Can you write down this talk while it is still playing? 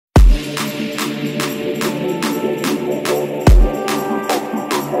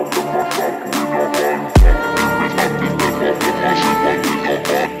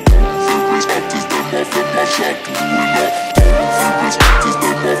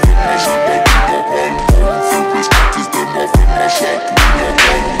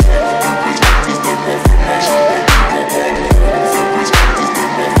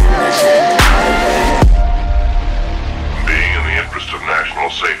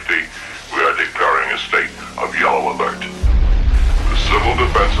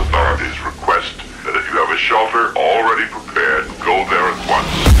defense authorities request that if you have a shelter already prepared, go there at once.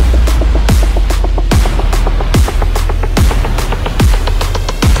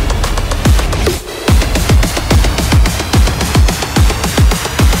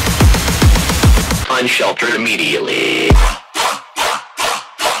 Unsheltered immediately.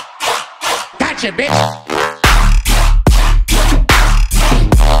 Gotcha, bitch!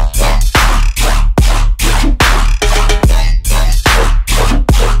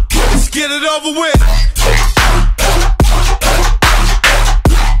 Get it over with.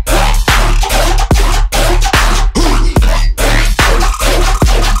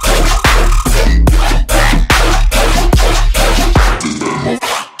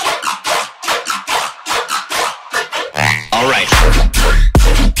 All right.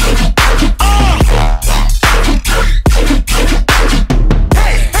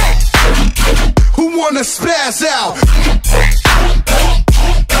 Hey, hey. Who wanna spaz out?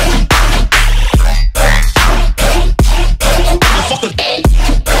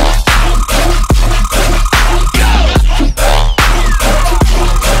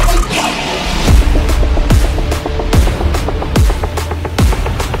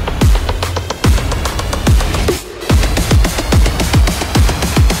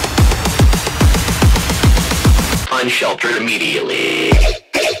 Unsheltered immediately.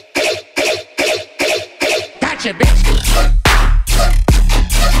 Gotcha, bitch!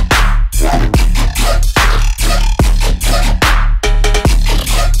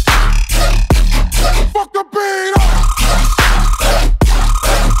 Fuck the beat up.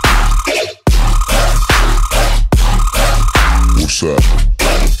 What's up?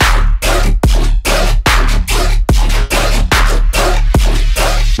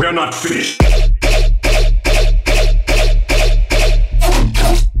 We're not finished.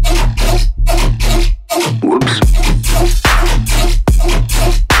 Whoops.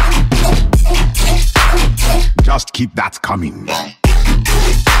 Just keep that coming.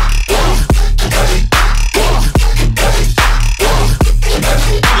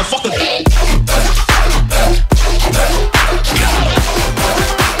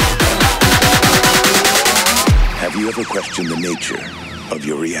 Have you ever questioned the nature of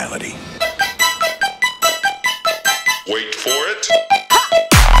your reality? Wait for it.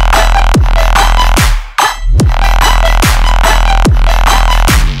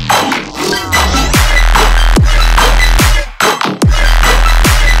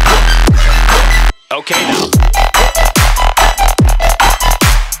 Okay now.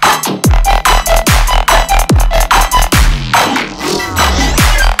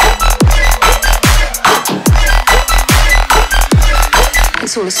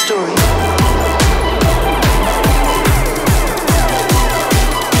 It's all a story.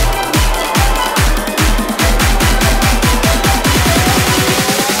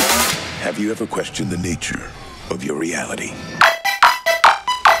 Have you ever questioned the nature of your reality?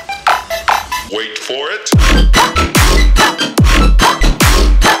 Wait for it.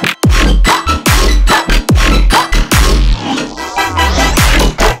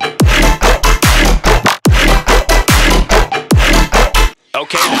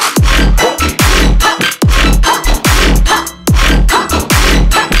 Okay.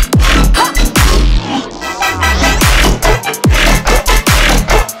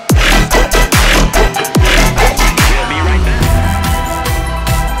 We'll be right back.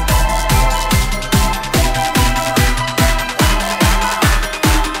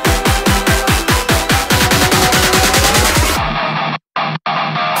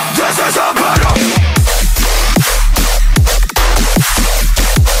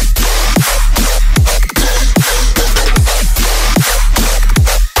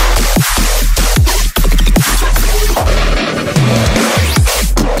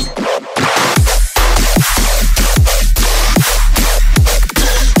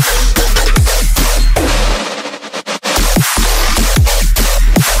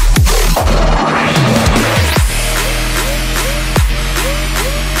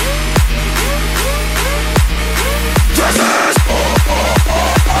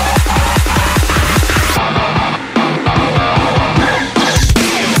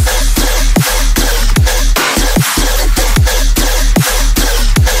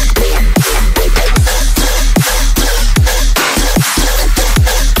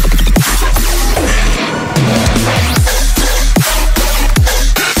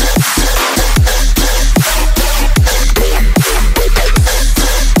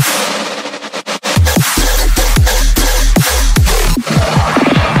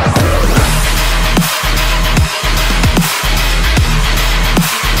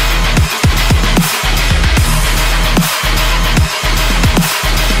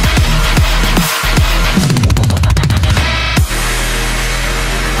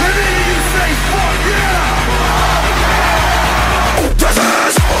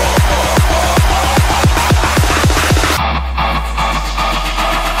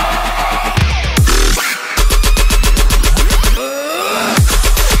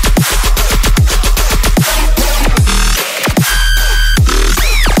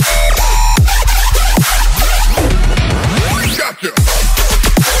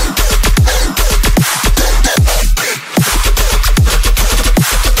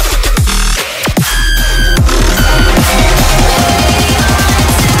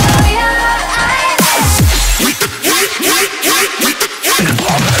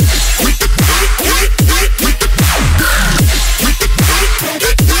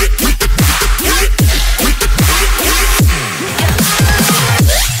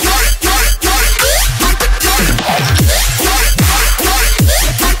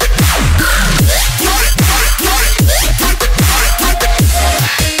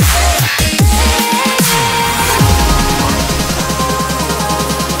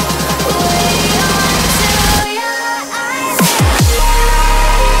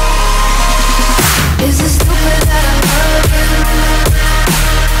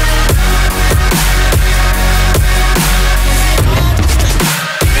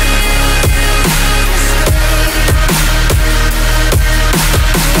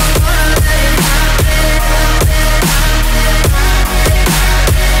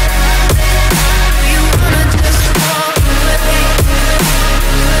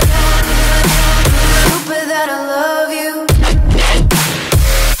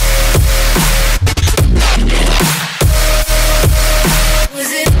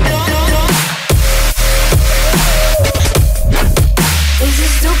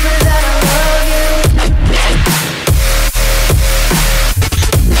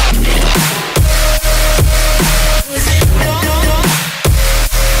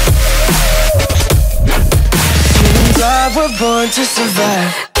 born to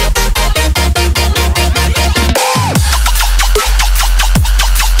survive.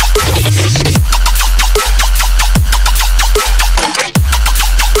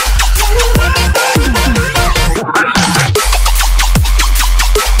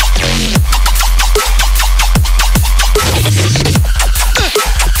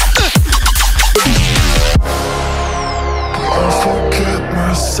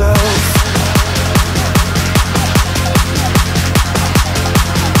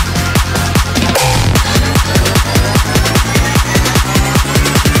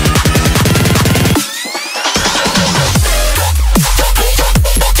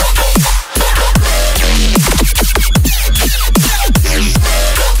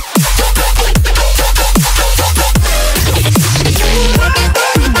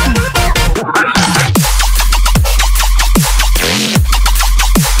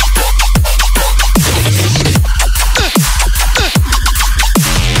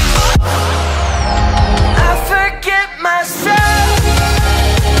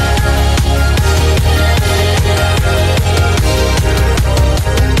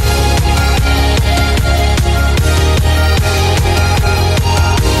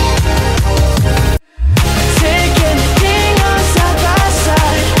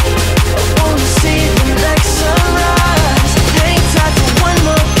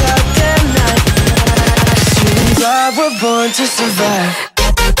 Born to survive.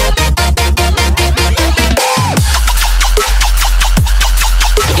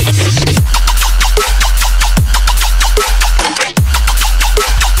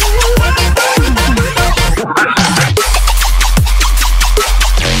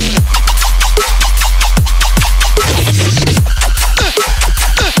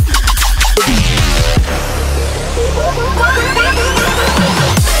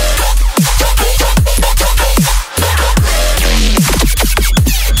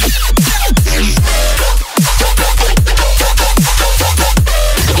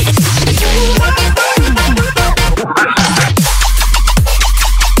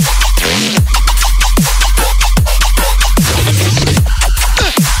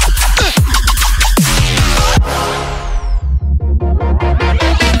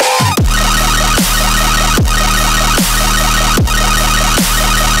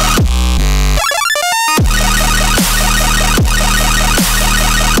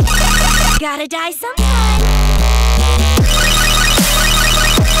 Gotta die sometime.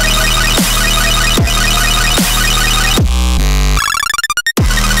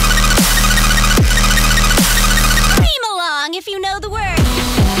 Scream along if you know the words.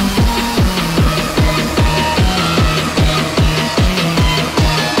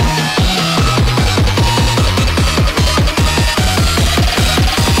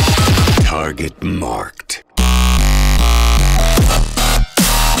 Target marked.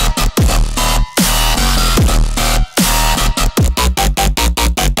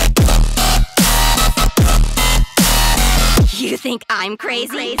 You think I'm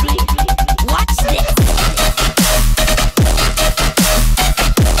crazy? Watch this!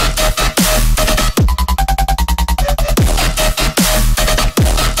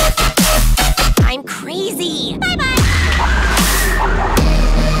 I'm crazy! Bye-bye!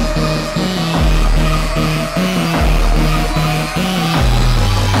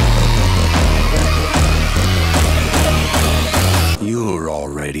 You're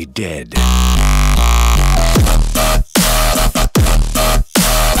already dead.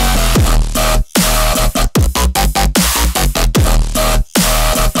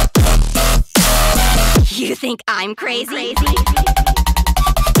 You think I'm crazy? Scream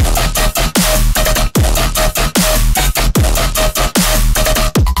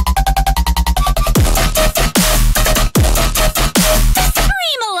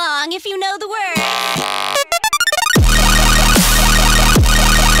along if you know the words.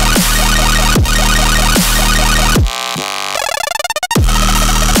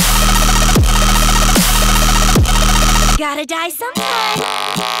 Gotta die sometime.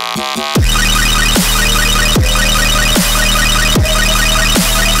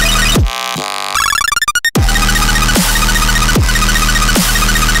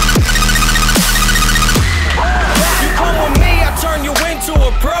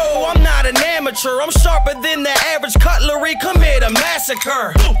 I'm sharper than the average cutlery, commit a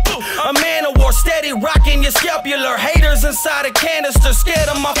massacre. A man of war, steady rocking your scapular. Haters inside a canister, scared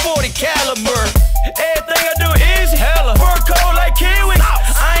of my 40 caliber. Everything I do easy, hella fur cold like kiwi.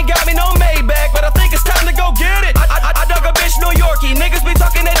 I ain't got me no Maybach, but I think it's time to go get it. I dug a bitch New Yorkie, niggas be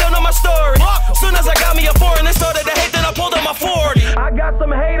talking, they don't know my story. Soon as I got me a foreign, they started to hate, then I pulled up my 40. I got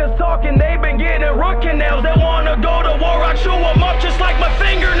some haters talking, they been getting root canals. They wanna go to war, I chew them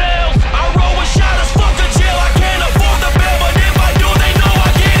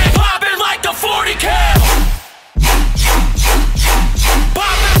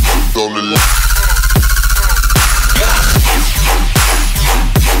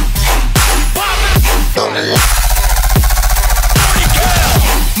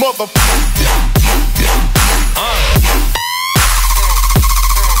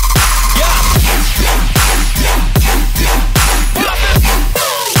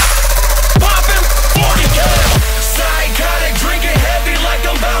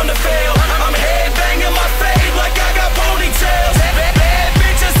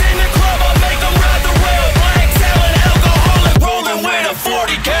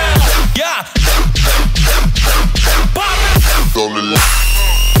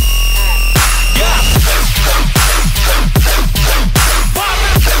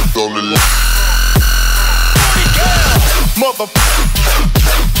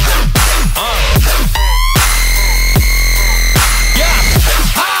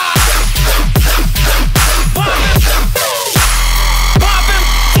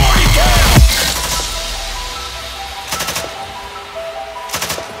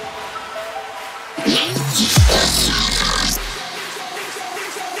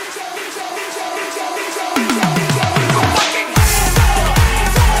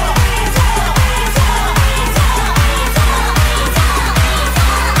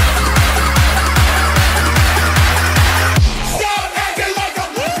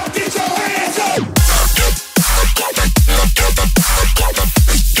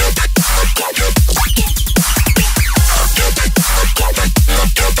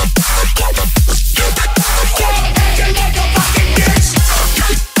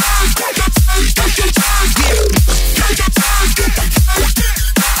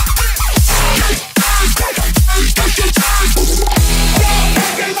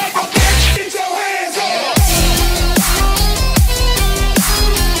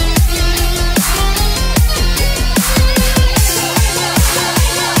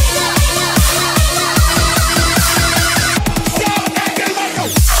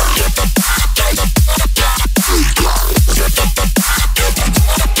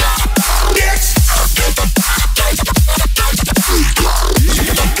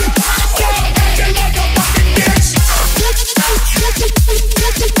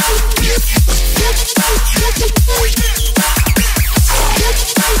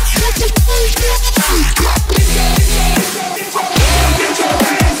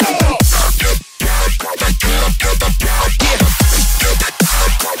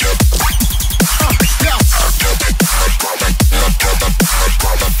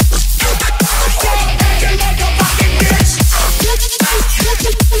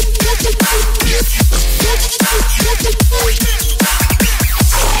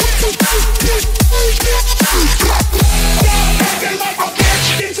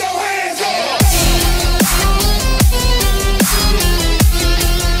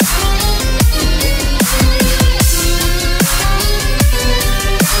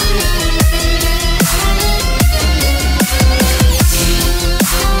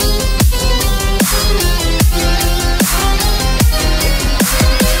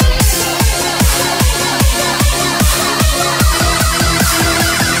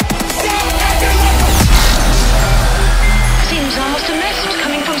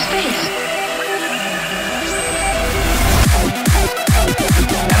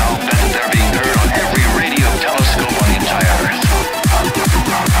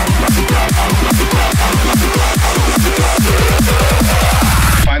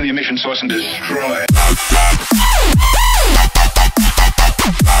source and destroy.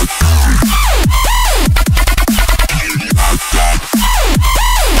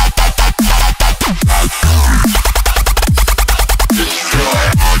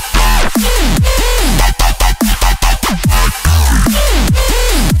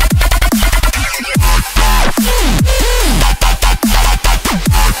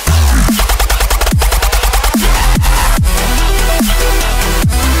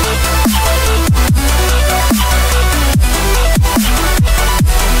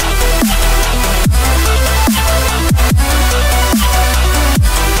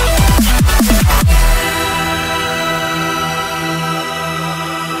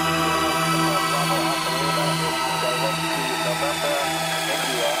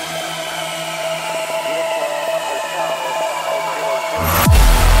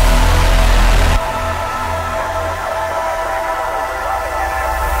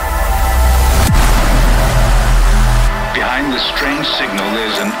 Behind this strange signal,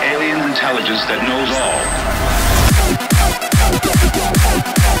 there's an alien intelligence that knows all.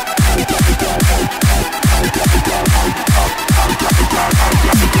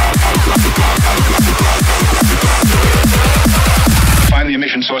 Find the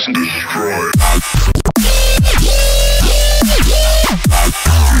emission source and destroy.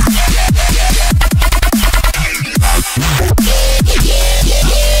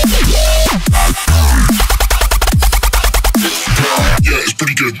 Yeah, it's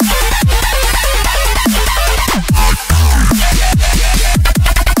pretty good.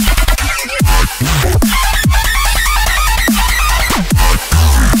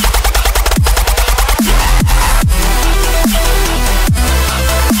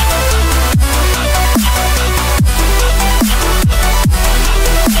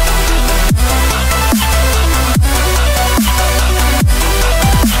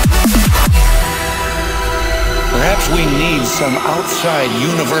 Perhaps we need some outside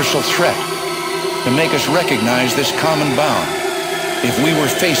universal threat to make us recognize this common bound if we were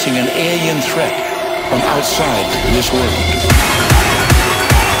facing an alien threat from outside this world.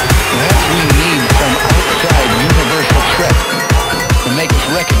 Perhaps we need some outside universal threat to make us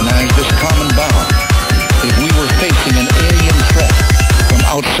recognize this common bound if we were facing an alien threat from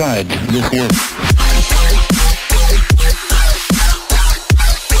outside this world.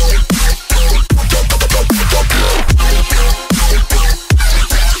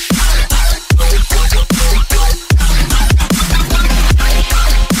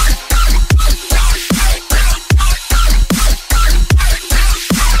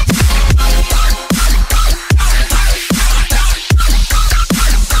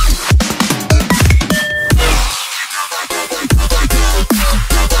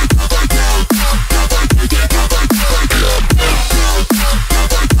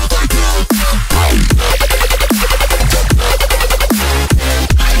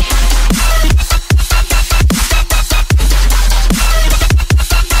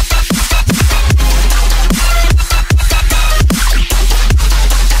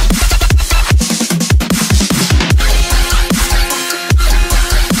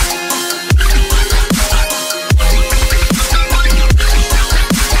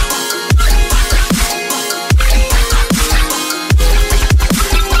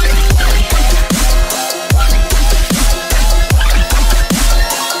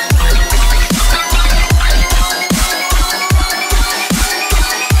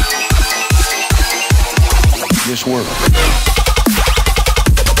 this world.